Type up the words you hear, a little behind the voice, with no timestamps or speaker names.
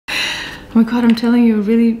Oh my god, I'm telling you a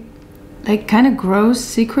really, like, kind of gross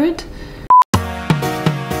secret.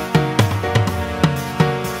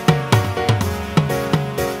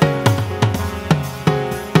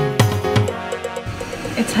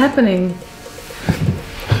 It's happening.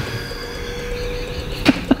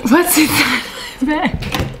 What's inside my bag?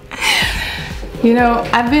 You know,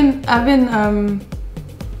 I've been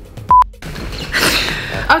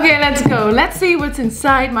okay, let's go. Let's see what's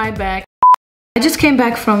inside my bag. I just came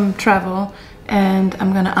back from travel and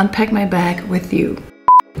I'm gonna unpack my bag with you.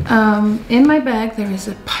 In my bag there is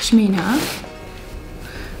a pashmina,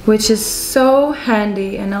 which is so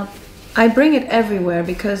handy, and I bring it everywhere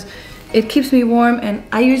because it keeps me warm, and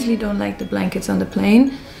I usually don't like the blankets on the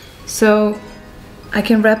plane. So I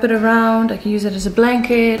can wrap it around, I can use it as a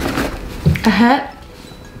blanket. A hat.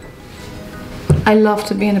 I love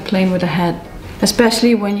to be in a plane with a hat,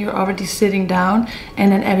 especially when you're already sitting down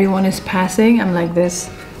and then everyone is passing. I'm like this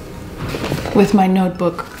with my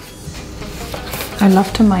notebook. I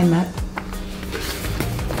love to mind map.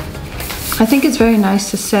 I think it's very nice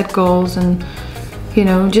to set goals and, you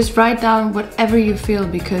know, just write down whatever you feel,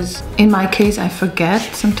 because in my case I forget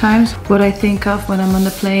sometimes what I think of when I'm on the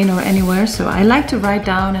plane or anywhere. So I like to write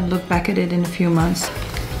down and look back at it in a few months.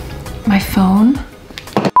 My phone.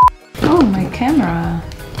 Oh, my camera.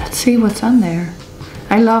 Let's see what's on there.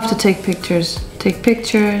 I love to take pictures.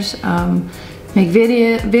 Make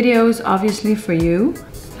videos, obviously for you.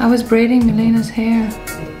 I was braiding Milena's hair.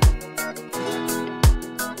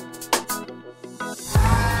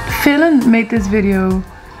 Phil made this video.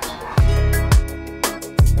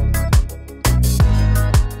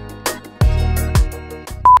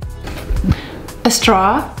 A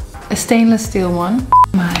straw, a stainless steel one.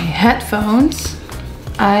 My headphones.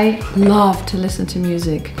 I love to listen to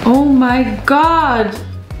music. Oh my god!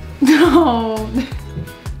 No!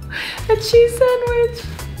 A cheese sandwich!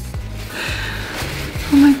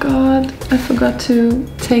 Oh my god, I forgot to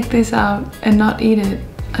take this out and not eat it.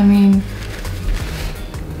 I mean,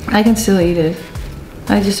 I can still eat it.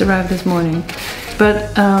 I just arrived this morning.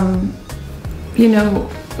 But, you know,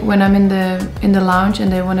 when I'm in the lounge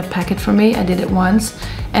and they want to pack it for me, I did it once,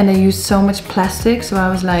 and they used so much plastic, so I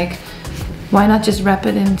was like, why not just wrap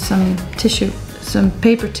it in some tissue, some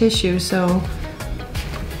paper tissue, so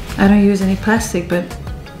I don't use any plastic. But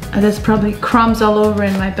there's probably crumbs all over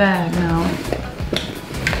in my bag now.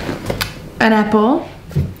 An apple.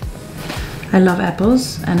 I love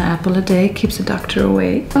apples, and an apple a day keeps the doctor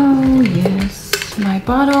away. Oh yes, my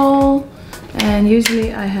bottle. And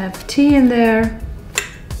usually I have tea in there.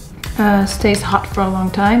 Stays hot for a long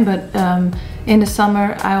time, but in the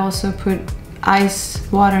summer I also put ice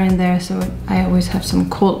water in there, so I always have some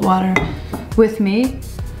cold water with me.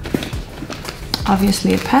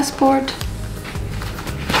 Obviously a passport.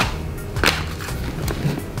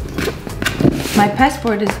 My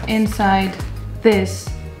passport is inside this,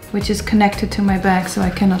 which is connected to my bag, so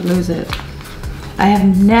I cannot lose it. I have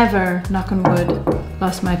never, knock on wood,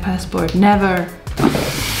 lost my passport. Never.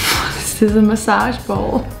 This is a massage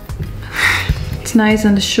bowl. It's nice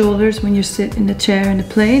on the shoulders when you sit in the chair in the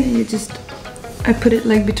plane, and you just, I put it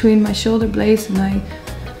like between my shoulder blades, and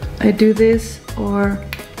I do this, or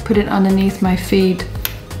put it underneath my feet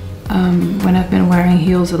when I've been wearing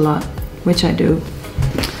heels a lot, which I do.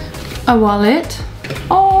 A wallet.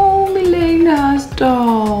 Oh, Milena's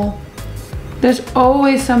doll. There's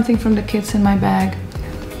always something from the kids in my bag.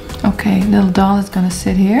 Okay, little doll is gonna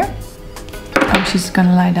sit here. Oh, she's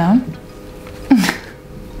gonna lie down.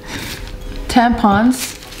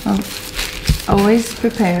 Tampons. Oh, always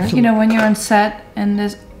prepared. You know, when you're on set and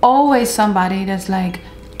there's always somebody that's like,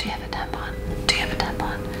 do you have a tampon? Do you have a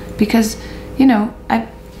tampon? Because, you know,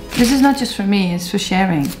 this is not just for me, it's for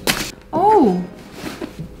sharing. Oh,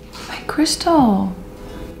 my crystal.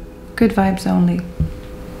 Good vibes only.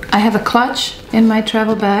 I have a clutch in my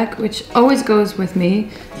travel bag, which always goes with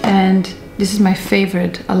me. And this is my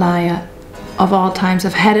favorite Alaïa of all times.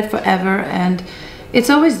 I've had it forever, and it's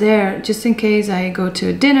always there just in case I go to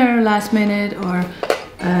a dinner last minute or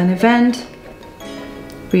an event.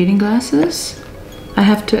 Reading glasses. I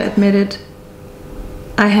have to admit it.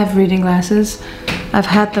 I have reading glasses. I've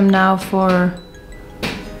had them now for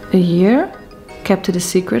a year. Kept it a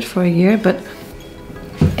secret for a year, but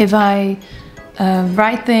if I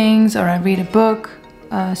write things or I read a book,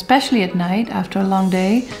 especially at night after a long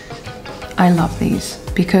day, I love these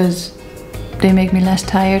because they make me less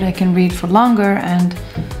tired. I can read for longer, and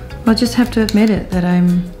I'll just have to admit it that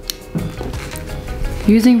I'm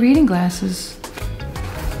using reading glasses.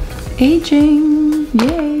 Aging,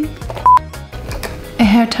 yay! A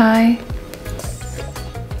hair tie,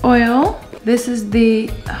 oil. This is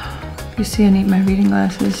the, you see I need my reading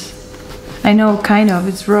glasses. I know, kind of,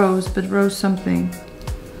 it's rose, but rose something.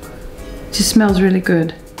 It just smells really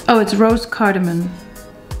good. Oh, it's rose cardamom.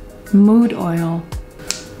 Mood oil.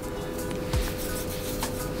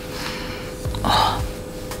 Oh.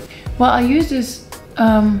 Well, I use this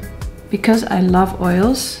because I love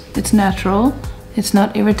oils. It's natural. It's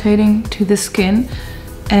not irritating to the skin.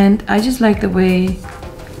 And I just like the way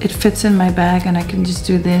it fits in my bag, and I can just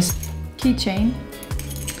do this. Keychain.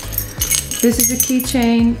 This is a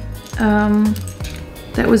keychain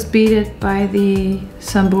that was beaded by the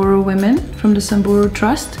Samburu women from the Samburu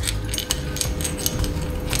Trust.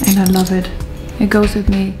 And I love it. It goes with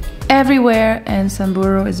me everywhere, and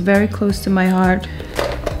Samburu is very close to my heart.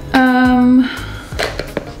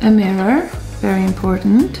 A mirror, very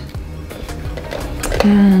important.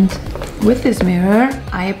 And with this mirror,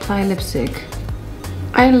 I apply lipstick.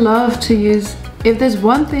 I love to use, if there's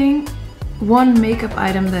one thing, one makeup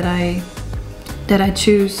item that I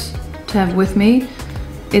choose to have with me,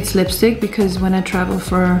 it's lipstick, because when I travel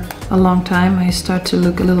for a long time, I start to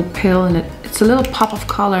look a little pale, and it's a little pop of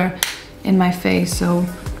color in my face, so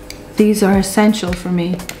these are essential for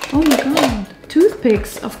me. Oh my god,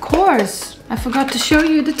 toothpicks, of course. I forgot to show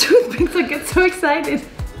you the toothpicks, I get so excited.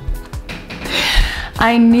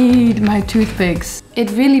 I need my toothpicks.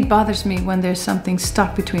 It really bothers me when there's something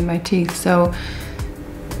stuck between my teeth, so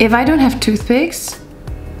if I don't have toothpicks,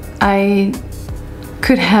 I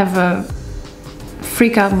could have a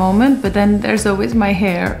freak out moment, but then there's always my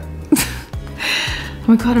hair. Oh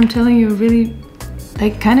my god, I'm telling you a really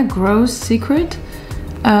like kind of gross secret,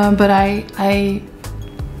 but I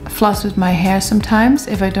floss with my hair sometimes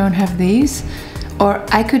if I don't have these. Or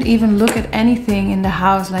I could even look at anything in the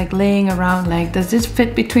house, like laying around, like, does this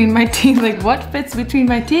fit between my teeth? Like, what fits between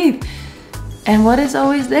my teeth? And what is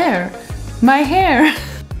always there? My hair.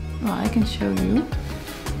 Well, I can show you.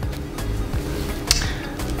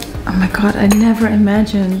 Oh my god, I never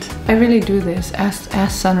imagined. I really do this. Ask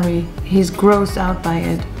Sunry. He's grossed out by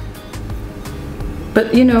it.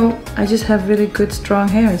 But you know, I just have really good strong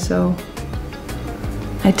hair, so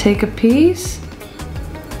I take a piece.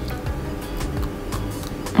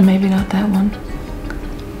 Or maybe not that one.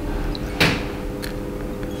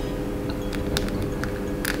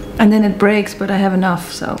 And then it breaks, but I have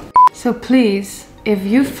enough, so. So please, if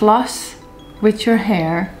you floss with your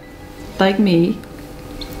hair, like me,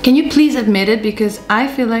 can you please admit it? Because I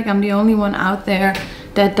feel like I'm the only one out there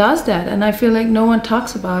that does that, and I feel like no one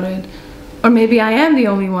talks about it. Or maybe I am the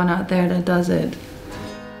only one out there that does it.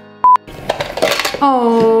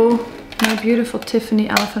 Oh, my beautiful Tiffany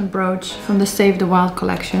elephant brooch from the Save the Wild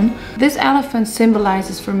collection. This elephant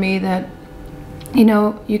symbolizes for me that, you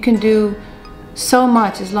know, you can do so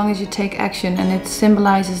much as long as you take action, and it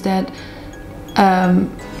symbolizes that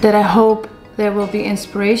that I hope there will be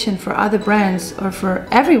inspiration for other brands, or for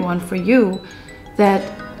everyone, for you, that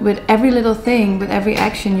with every little thing, with every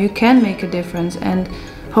action, you can make a difference, and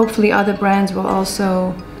hopefully other brands will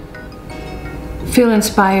also feel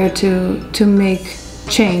inspired to make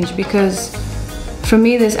change. Because for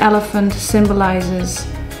me, this elephant symbolizes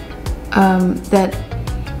that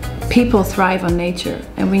people thrive on nature,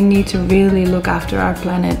 and we need to really look after our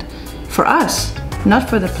planet for us, not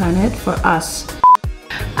for the planet, for us.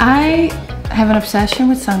 I have an obsession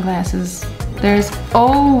with sunglasses. There's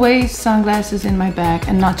always sunglasses in my bag,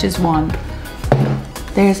 and not just one.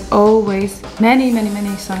 There's always many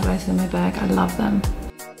sunglasses in my bag. I love them.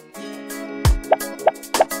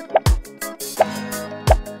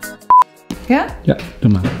 Ja? Ja,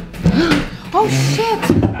 doe maar. Oh shit!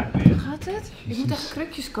 Gaat het? Ik moet echt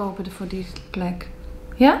krukjes kopen voor die plek.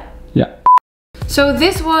 Ja? Ja. So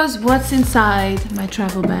this was what's inside my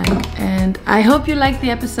travel bag, and I hope you liked the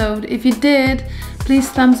episode. If you did, please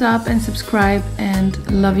thumbs up and subscribe, and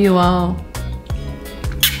love you all.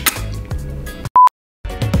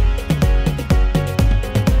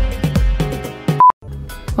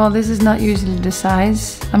 Well, this is not usually the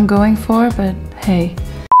size I'm going for, but hey.